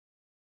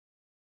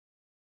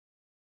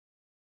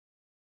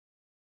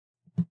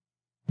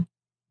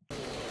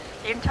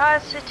The entire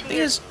city Thing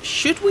is,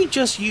 should we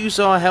just use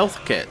our health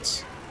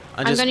kits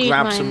and just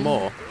grab some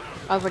more?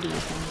 I've already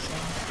used them.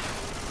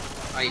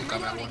 So. Oh, you've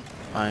got that one.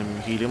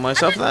 I'm healing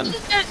myself then.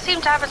 These don't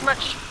seem to have as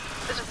much.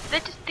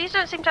 These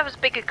don't seem to have as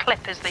big a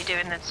clip as they do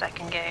in the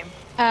second game.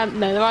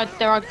 No,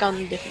 there are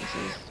gun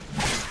differences,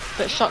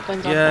 but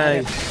shotguns are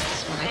Yay.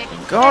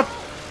 better. God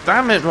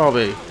damn it,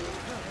 Robbie.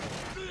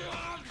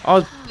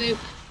 Oh,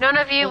 None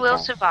of you will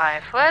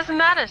survive. Well, isn't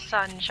that a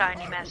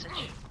sunshiny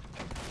message?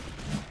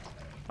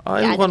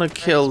 I want to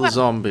kill the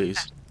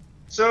zombies.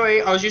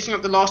 Sorry, I was using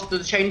up the last of the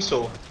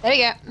chainsaw. There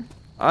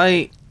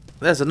we go.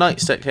 There's a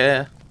nightstick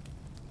here.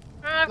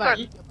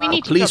 We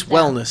need to Police drop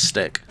down. wellness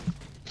stick.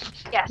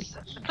 Yes,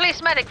 the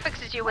police medic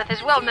fixes you with his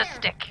wellness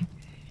stick.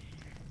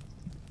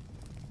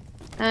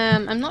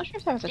 I'm not sure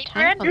if there was a tank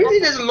I on do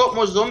think that. there's a lot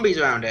more zombies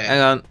around here. Hang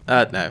on.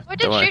 No. We Don't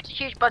did worry. shoot a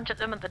huge bunch of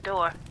them at the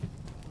door.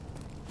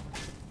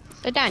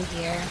 They're down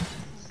here.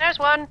 There's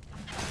one.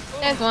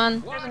 There's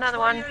one. There's another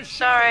one.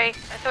 Sorry, I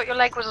thought your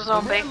leg was a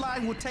zombie.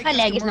 My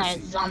leg is not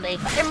a zombie.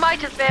 It might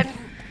have been.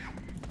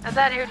 And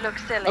that would look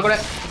silly. I got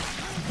it.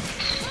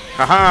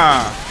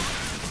 Haha!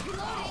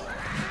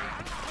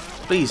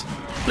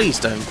 Please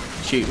don't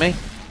shoot me.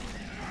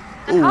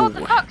 And hold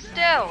the Ooh. cock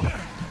still.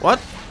 What?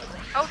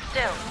 Hold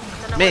still.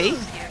 I don't know Me? what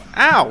to do.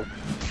 Ow!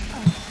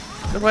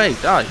 Go away,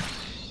 die.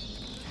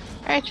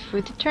 Right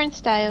through the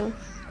turnstiles.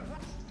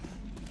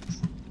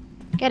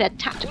 Get a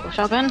tactical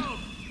shotgun.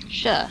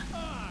 Sure.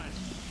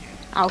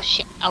 Oh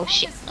shit, oh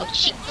shit, oh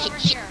shit,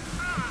 shit.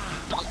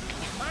 Bonk.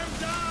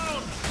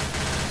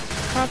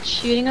 Stop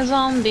shooting a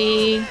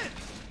zombie.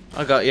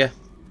 I got you.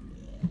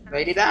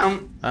 Lady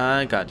down.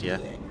 I got you.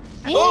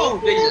 Oh,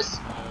 Jesus.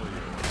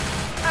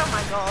 Oh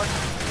my god.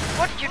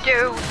 What did you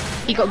do?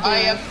 He got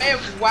I boomed. may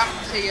have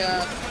whacked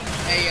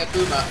a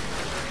boomer.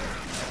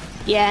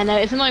 Yeah, no,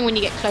 it's annoying when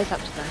you get close up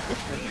to them. This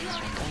is a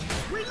shotgun.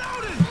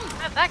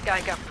 Where'd that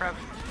guy come from?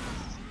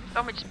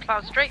 Zombie just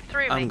plowed straight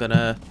through me. I'm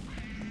gonna...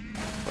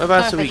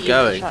 Whereabouts are we Perfect use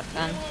of going?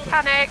 shotgun.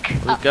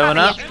 Panic! Are we going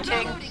up? Panic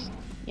shootings.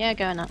 Yeah,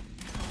 going up.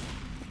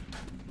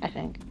 I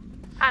think.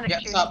 Panic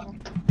Yes, shooting. up.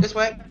 This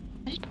way.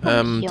 I should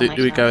probably heal Do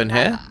we myself. go in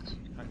here?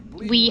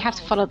 We have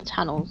to follow the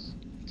tunnels.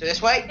 So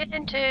this way. Get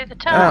into the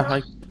Ah,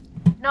 tunnel.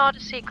 Not a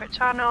secret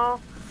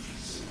tunnel.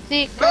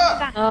 Secret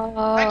Ah!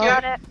 tunnel. Thank you.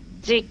 Got it.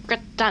 Secret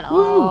tunnel.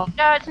 Woo.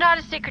 No, it's not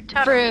a secret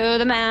tunnel. Through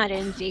the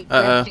mountains. Secret,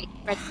 Uh-oh.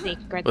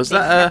 secret. Was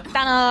that secret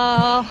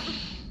tunnel.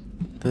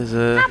 There's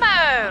a...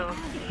 Ammo!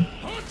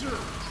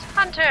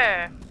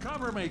 Hunter!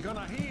 Cover me,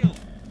 gonna heal.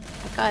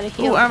 I gotta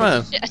heal. Ooh,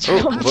 ammo. Shit,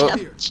 Oh, whoa.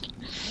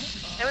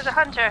 There was a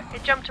hunter.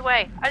 It jumped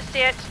away. I see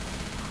it.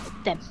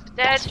 Them.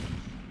 Dead.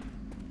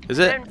 Is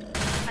I it?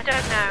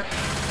 don't know.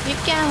 Keep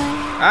going.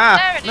 Ah!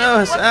 There it No,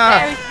 is. it's... What's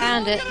There, we Ah!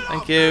 found it.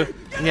 Thank you.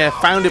 Yeah,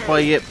 found it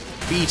by it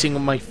beating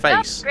on my Stop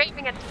face.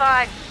 scraping, it's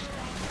fine.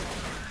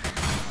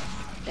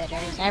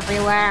 Bitters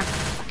everywhere.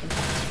 Fucking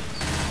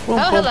Bum,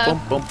 Oh, bum, hello.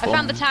 bum, bum, I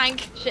found the bum.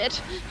 tank.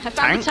 Shit. I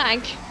found the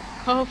tank.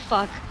 Oh,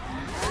 fuck.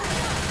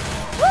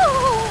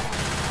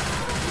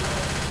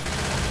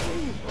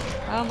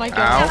 Oh my Ow.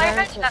 Yeah, god. I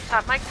mentioned that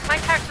time. My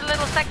character's a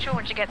little sexual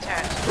when she gets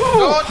hurt.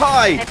 Ooh,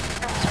 hi! It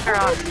turns her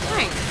on.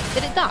 Tank.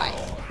 Did it die?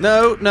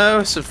 No,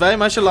 it's very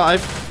much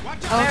alive.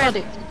 Oh god,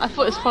 I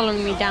thought it was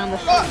following me down the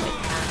street.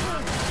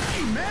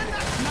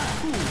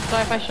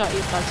 Sorry if I shot you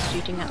if I was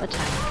shooting at the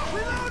tank.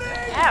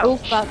 Oh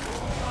Ouch. fuck.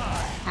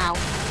 Ow.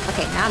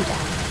 Okay, now I'm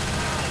down.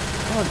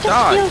 Oh, Just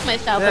die. healed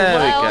myself There as we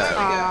well. go.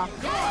 Aw.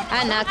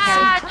 And now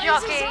Ah, carry.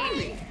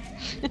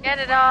 jockey! Get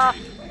it off.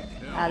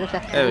 Ah, this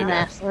There episode's we a go.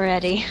 mess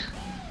already.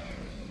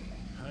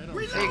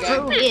 There you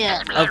go. Oh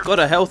yeah. I've got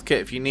a health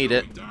kit if you need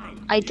it.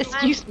 I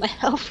just used my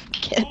health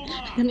kit.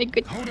 And it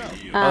could, Hold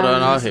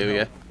on, I'll heal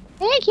you.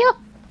 Thank you.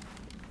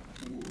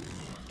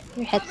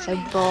 Your head's so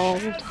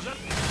bald.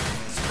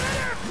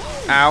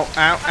 Ow,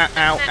 ow, ow,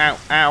 ow, ow,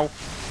 ow.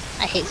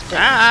 I hate splits.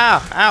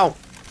 Ow, ow.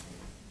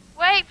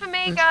 Wait for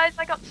me, guys.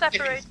 I got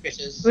separated.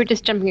 Bitters. We're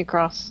just jumping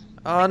across.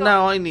 Oh,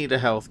 no, I need a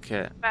health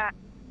kit. Back.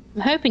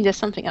 I'm hoping there's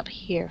something up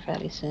here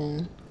fairly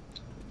soon.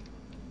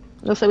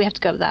 Looks like we have to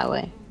go that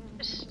way.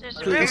 There's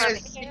a room Please. over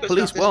here.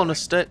 Police wellness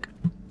stick.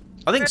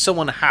 I think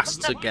someone has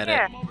to get it.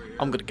 Here.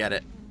 I'm gonna get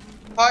it.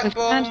 Pipe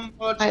bomb,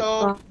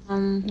 Molotov.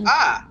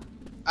 Ah!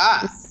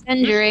 Ah!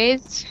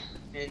 Injuries.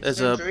 There's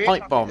a Incendiary.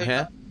 pipe bomb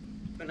here.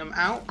 Put them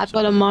out. I've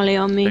got a molly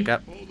on me. Pick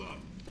up.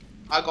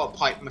 I got a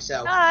pipe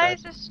myself.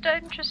 Guys, there's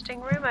an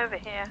interesting room over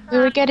here. We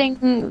were getting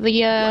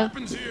the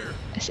Weapons here.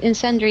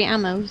 incendiary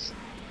ammos.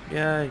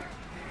 Yay.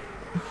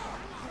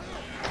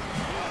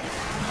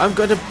 I'm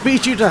gonna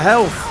beat you to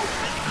health.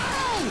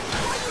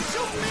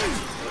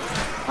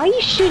 Why are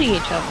you shooting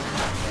each other?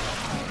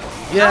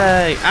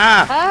 Yay.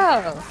 Ah!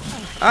 Oh!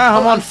 Ah,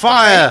 I'm on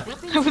fire.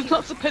 I was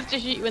not supposed to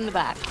shoot you in the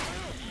back.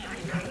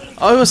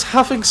 I was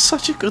having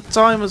such a good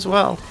time as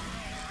well.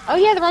 Oh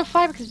yeah, they're on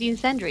fire because of the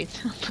incendiaries.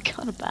 I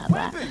forgot about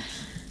that.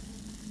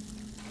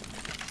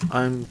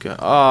 I'm go.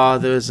 Ah,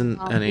 there isn't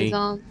Zombies any.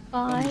 on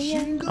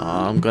fire.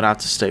 Oh, I'm gonna have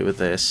to stay with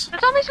this. The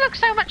zombies look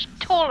so much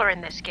taller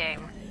in this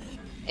game.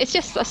 It's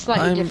just a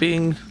slightly I'm different.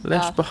 being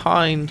left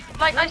behind.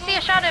 Like, I see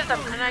a shadow of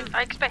them, and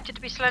I expect it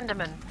to be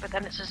Slenderman, but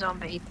then it's a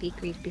zombie.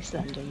 Creepy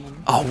Slenderman.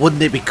 Oh,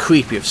 wouldn't it be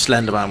creepy if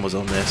Slenderman was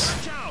on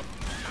this?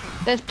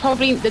 There's bound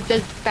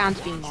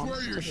to be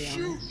mobs, to be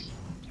honest.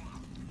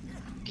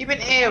 Keep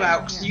an ear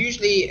out, because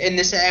usually in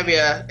this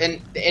area,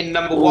 in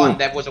number 1,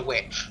 there was a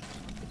witch.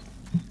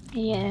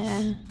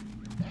 Yeah.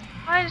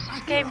 Why does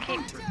this game keep...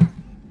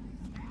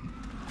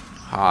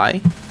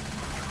 Hi.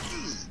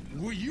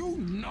 Will you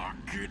knock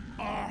it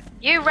off?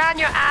 You ran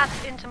your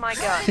ass into my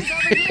gun.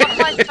 What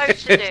am I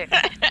supposed to do?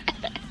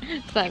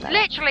 Sorry about that.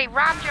 Literally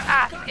rammed your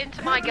ass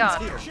into my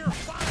gun.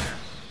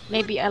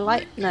 Maybe I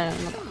like. No,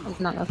 I'm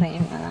not gonna say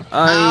anything like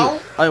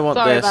that. I want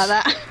Sorry this. about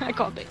that. I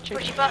got a bit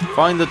tricky. Pushy button.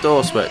 Find the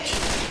door switch.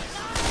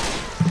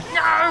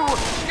 No!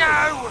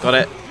 No! Got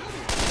it.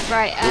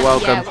 Right. You're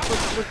welcome.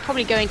 Yeah, we're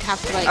probably going to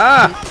have to like.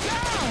 Ah!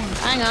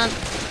 Hang on.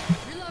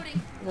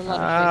 There's a lot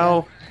of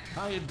Ow.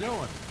 How you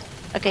doing?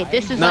 Okay,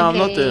 this is No, like I'm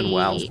not doing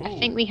well. I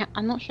think we.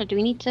 I'm not sure. Do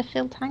we need to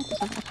fill tanks or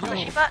something? I can't Pushy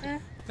remember.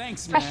 button.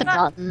 Thanks, Press the man.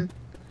 button.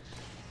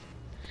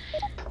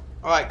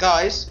 Alright,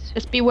 guys.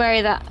 Just be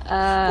wary that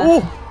Ooh!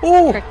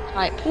 prick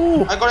type.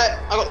 Ooh! I got it.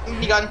 I got the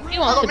minigun. Who I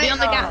wants got to be on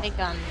the minigun. Gatling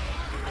gun?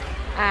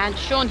 And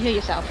Sean, heal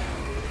yourself.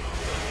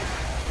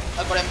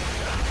 I got him.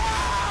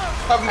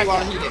 Cover me while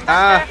I heal him.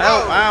 Ah!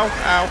 Ow! Ow!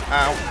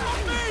 Ow!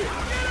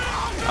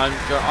 I'm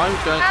going.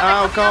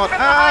 Oh God!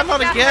 Ah! Not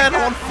again!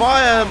 I'm on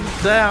fire!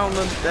 I'm down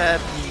and dead.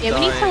 And Yeah, we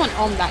need dying. someone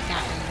on that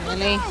Gatling,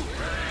 really.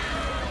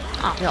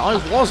 Oh, Yeah, I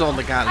was on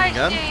the I Gatling see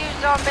gun.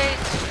 you,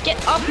 zombies. get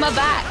off my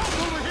back!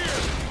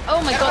 Oh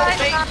my god,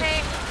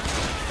 Zombie.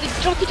 the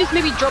jockey just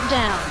maybe dropped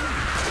down.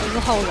 There's a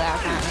hole there,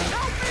 apparently.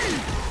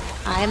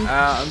 I'm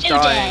I'm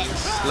so dying dead.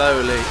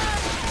 slowly.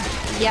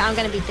 Yeah, I'm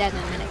gonna be dead in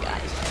a minute,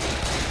 guys.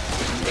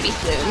 Pretty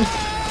soon.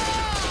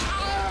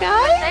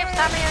 Guys? Save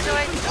Sammy or do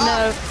I...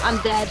 No, I'm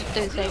dead.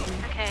 Don't save me.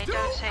 Okay,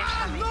 don't save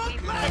Sammy.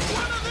 Leave me.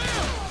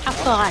 Have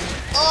fun.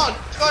 Oh,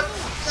 God,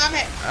 damn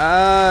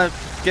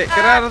it. Get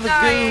out of the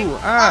dying. goo!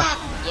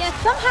 Ah! Yeah,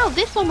 somehow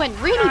this one went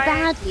really Dying.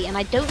 badly, and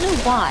I don't know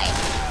why.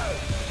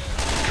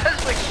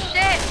 Because we're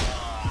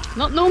shit.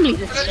 Not normally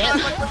this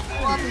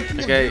shit.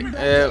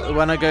 Okay,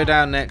 when I go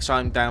down next,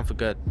 I'm down for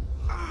good.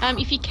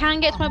 If you can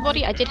get to my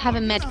body, I did have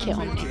a med kit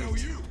on me,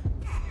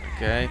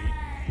 Okay.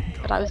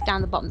 but I was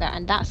down the bottom there,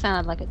 and that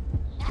sounded like a.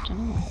 I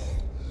don't know.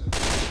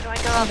 Do I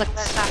go Sounds up like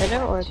to a Sammy?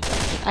 spitter or a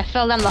jockey. I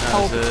fell down the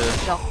hole That was with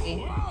the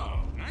jockey.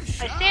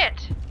 I see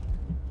it.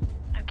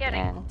 I'm getting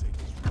Yeah.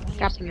 it.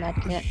 Grab the med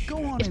kit.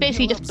 It's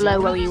basically just below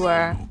where we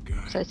were,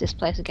 so it's this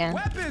place again.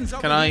 Weapons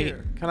over Can I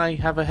here.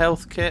 have a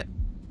health kit?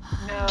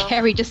 No.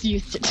 Kerry just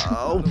used it.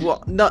 Oh,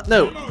 what? No.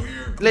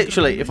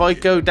 Literally, if I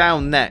go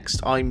down next,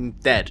 I'm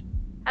dead.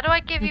 How do I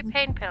give you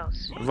pain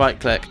pills? Right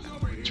click.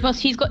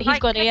 He's got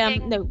Like a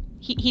kicking. no.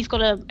 He's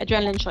got a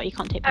adrenaline shot. You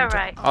can't take. Oh, pain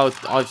right.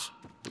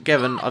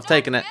 I've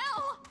taken it.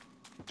 pills.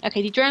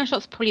 Okay, the adrenaline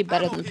shot's probably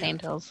better than pain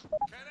pills.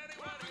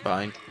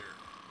 Fine.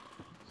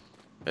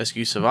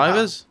 Rescue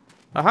survivors?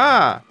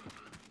 Aha!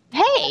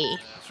 Hey,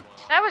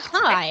 That was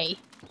hi.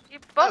 Your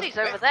body's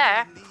over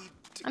there.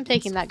 I'm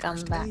taking that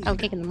gun back. I'm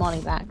taking the molly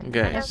back.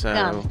 Okay, Gun. so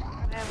There we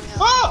are.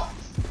 Oh!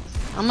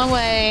 On my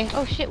way.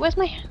 Oh shit, where's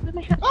my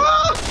hatchet?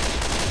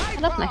 Oh! I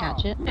love my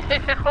hatchet.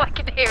 All I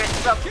can hear is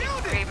something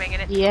screaming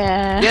and it's...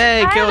 Yeah.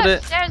 yay, killed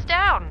it. Stairs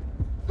down.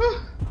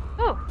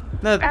 Oh,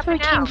 No, That's where we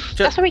Now. came.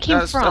 That's where we came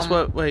from. That's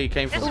where you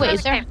came this from. is wait, where is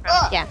we there- came from.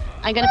 Ah! Yeah,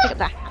 I'm gonna pick up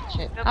that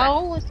hatchet. Go back.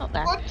 Oh, it's not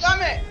there. God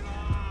damn it!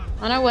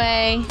 On our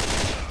way.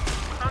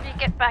 How do you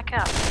get back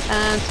up?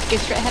 Go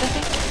straight ahead, I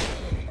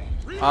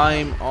think.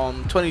 I'm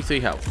on 23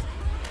 health.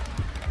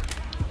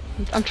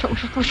 We're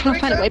trying to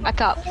find a way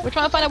back up. We're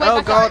trying to find a way Oh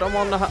back God, up. I'm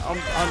on the.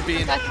 I'm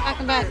being. Back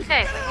and back.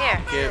 Okay, we're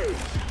here. Cute.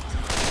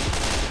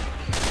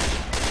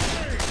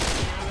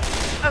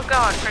 Oh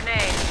god,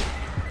 grenade.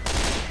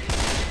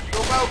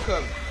 You're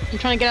welcome. I'm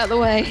trying to get out of the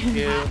way.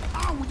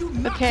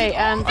 Cute. Okay,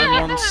 I'm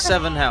on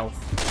 7 health.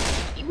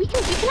 we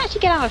can actually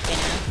get out of here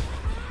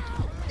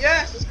now.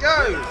 Yes, let's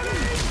go.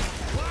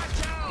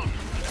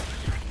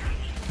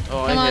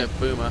 Oh, Come I on. hear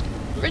Boomer.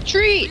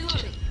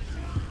 Retreat!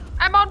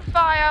 I'm on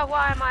fire.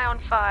 Why am I on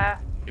fire?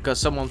 Because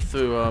someone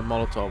threw a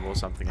Molotov or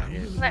something at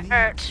you. That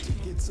hurt.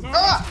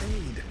 Ah!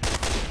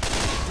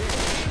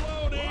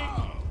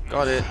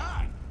 Got it.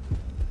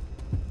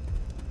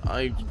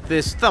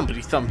 This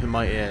thumpity thump in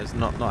my ear is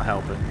not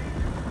helping.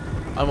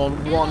 I'm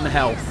on 1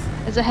 health.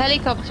 There's a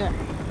helicopter.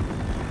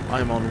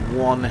 I'm on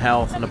 1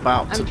 health and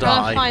about to I'm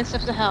trying die. to find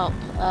stuff to help.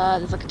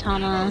 There's a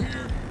katana.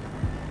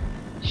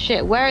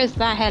 Shit, where is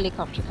that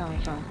helicopter coming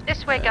from?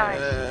 This way, guys.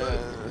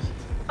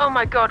 Oh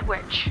my god,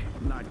 witch.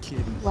 Not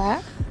kidding.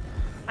 Where?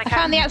 I I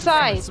found the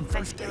outside.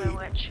 Muscular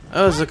witch.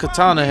 Oh, there's a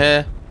katana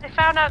here. They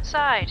found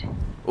outside.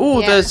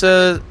 Oh, Yeah.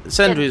 there's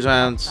sentries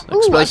rounds, Ooh, I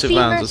explosive see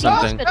rounds or Mercy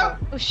something.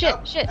 Hospital. Oh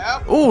shit, shit.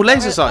 Help! Oh,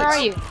 laser Where are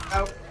sights. you?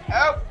 Help!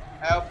 Help!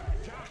 Help!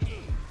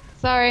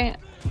 Sorry.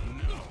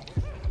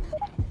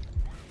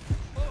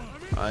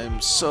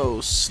 I'm so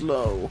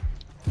slow.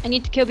 I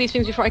need to kill these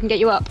things before I can get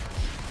you up.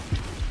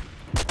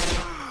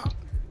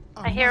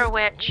 I hear a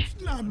witch.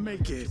 Not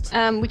make it.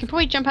 We can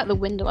probably jump out the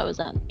window I was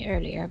at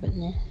earlier, but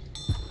no.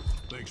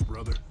 Thanks,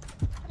 brother.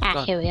 Ah,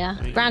 God. here we are.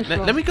 Ground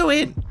floor. Let me go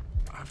in.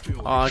 I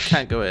feel Oh, I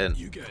can't go in.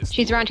 you guys.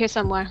 She's around here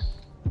somewhere.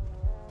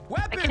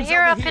 I can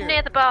hear her up in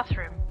near the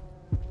bathroom.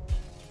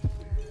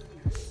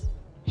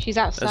 She's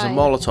outside. There's a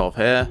Molotov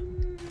here.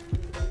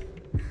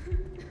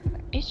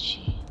 Is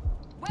she?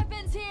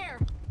 Weapons here.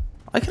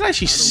 I can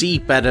actually see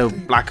better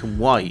black and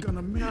white.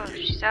 Oh,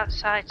 she's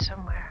outside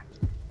somewhere.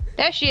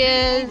 There she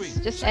is.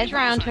 Just edge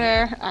around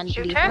her and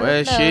Shoot leave her? her Where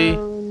is she?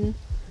 alone.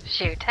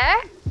 Shoot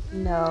her?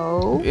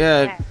 No.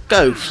 Yeah,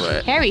 go for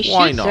it. Carrie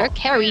Why shoots not? her.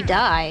 Carrie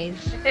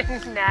dies.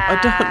 Nah. I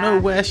don't know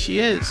where she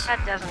is.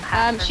 That doesn't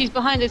happen. She's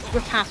behind us.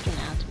 We're past her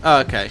now. Oh,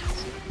 okay.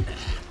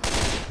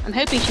 I'm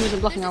hoping she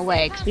wasn't blocking our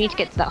way because we need to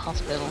get to that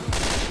hospital.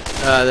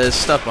 There's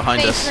stuff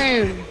behind us.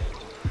 Safe room.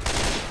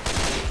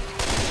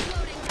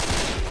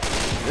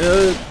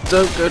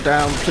 Don't go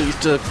down, please.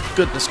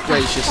 Goodness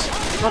gracious.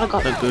 What I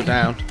got? Don't go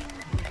down.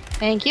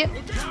 Thank you.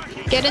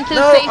 Get into the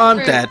No, safe I'm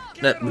room. dead.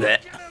 Bleh.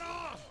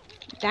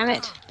 Damn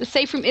it. The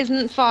safe room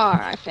isn't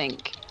far, I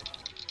think.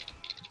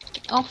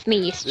 Get off me,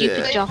 you stupid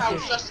Yeah. Safe jockey.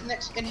 house just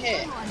next in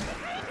here.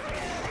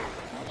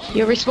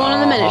 You'll respawn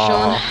in a minute,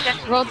 Sean.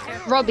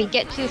 Aw. Robbie,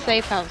 get to the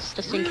safe house,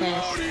 just in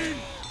case.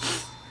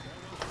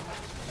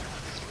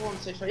 Spawn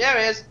safe house. Yeah,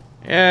 it is.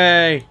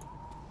 Yay.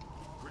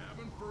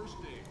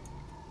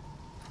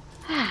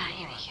 Ah,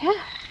 here we go.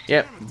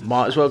 Yep,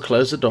 might as well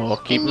close the door.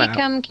 Keep In them you out.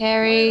 come,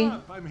 Carrie.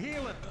 I'm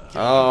healing.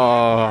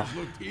 Oh.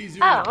 Looked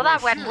easier. Oh, well,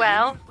 that went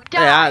well. We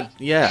Yeah, died.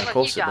 yeah, of Well,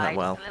 course you it went died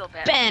well. A little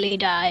bit. Barely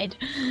died.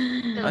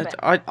 Little bit.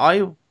 I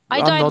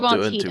I'm died not once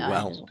doing he too died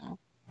well. as well.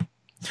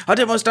 I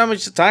did most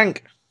damage to the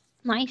tank.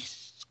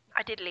 Nice.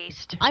 I did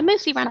least. I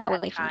mostly ran At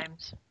away from it.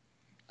 times.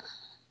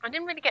 I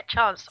didn't really get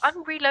chance.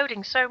 I'm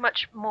reloading so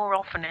much more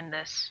often in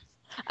this.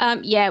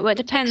 Yeah, well, it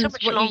depends so what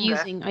much you're longer.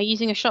 using. Are you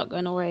using a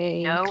shotgun or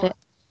a No. clip?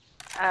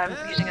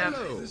 Using a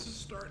This is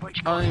starting. what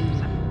you call it?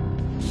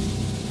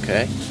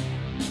 Okay.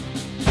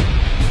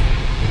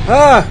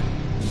 Ah!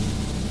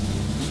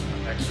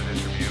 Exit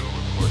interview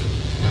recorded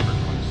December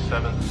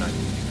 27th,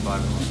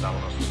 1985 in Los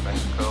Alamos, New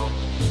Mexico.